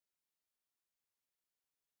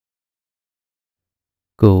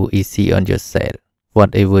Go easy on yourself.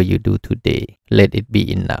 Whatever you do today, let it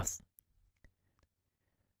be enough.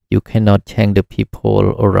 You cannot change the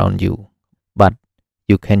people around you, but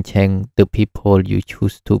you can change the people you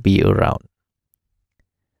choose to be around.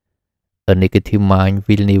 A negative mind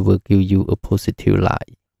will never give you a positive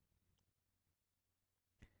life.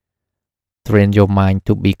 Train your mind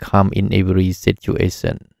to be calm in every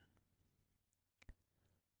situation.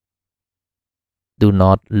 Do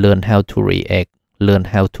not learn how to react, learn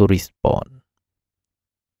how to respond.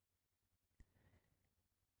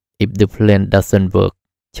 If the plan doesn't work,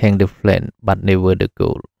 change the plan but never the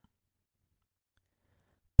goal.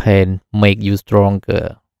 Pain make you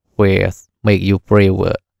stronger, fears make you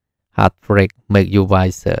braver, heartbreak make you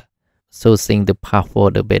wiser. So think the path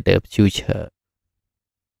for the better future.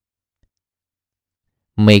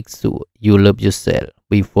 Make sure you love yourself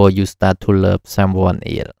before you start to love someone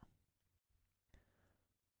else.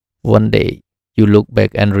 One day, you look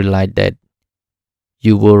back and realize that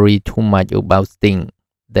you worry too much about things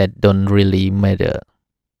that don't really matter.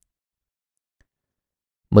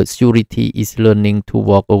 Maturity is learning to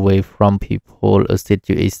walk away from people or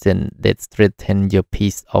situations that threaten your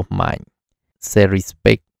peace of mind,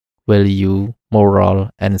 self-respect, value, moral,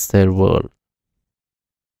 and self-worth.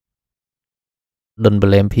 Don't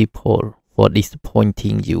blame people for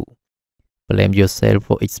disappointing you. Blame yourself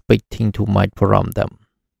for expecting too much from them.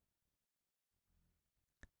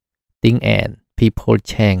 Think and people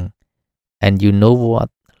change, and you know what?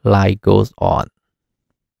 Life goes on.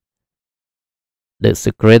 The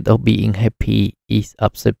secret of being happy is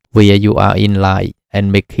accept where you are in life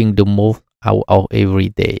and making the most out of every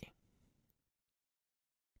day.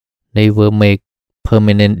 Never make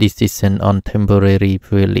permanent decisions on temporary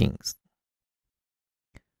feelings.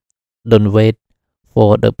 Don't wait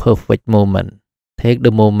for the perfect moment. Take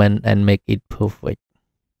the moment and make it perfect.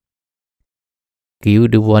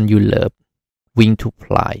 Give the one you love wings to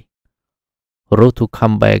fly, road to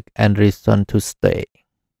come back, and reason to stay.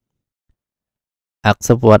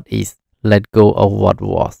 Accept what is, let go of what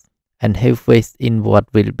was, and have faith in what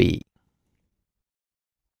will be.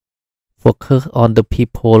 Focus on the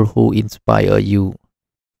people who inspire you,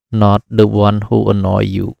 not the one who annoy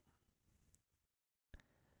you.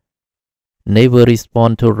 Never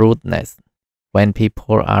respond to rudeness. When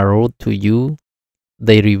people are rude to you,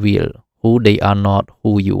 they reveal who they are, not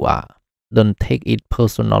who you are. Don't take it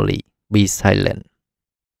personally. Be silent.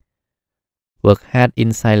 Work hard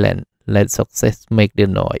in silence. Let success make the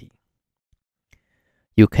noise.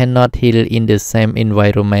 You cannot heal in the same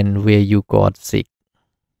environment where you got sick.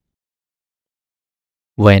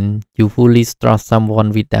 When you fully trust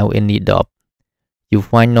someone without any doubt, you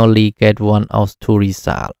finally get one of two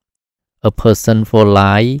results: a person for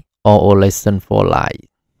life or a lesson for life.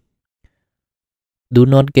 Do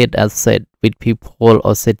not get upset with people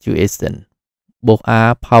or situations. Both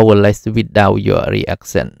are powerless without your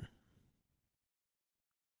reaction.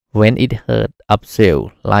 When it hurts,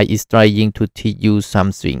 upset, life is trying to teach you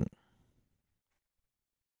something.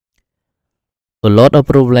 A lot of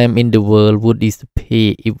problems in the world would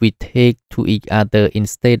disappear if we take to each other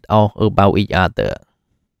instead of about each other.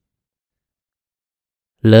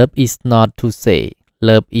 Love is not to say,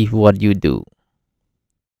 love is what you do.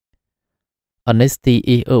 Honesty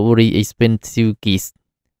is a very expensive gift.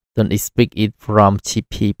 Don't expect it from cheap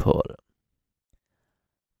people.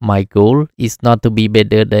 My goal is not to be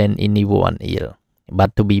better than anyone else,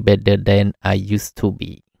 but to be better than I used to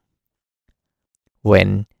be.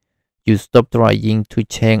 When you stop trying to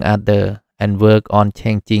change others and work on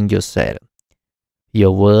changing yourself,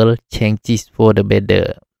 your world changes for the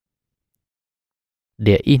better.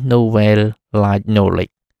 There is no wealth like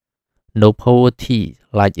knowledge, no poverty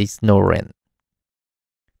like ignorance.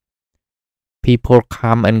 People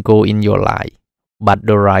come and go in your life, but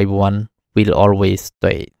the right one will always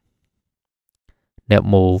stay. Nam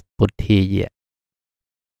mô Bụt Thi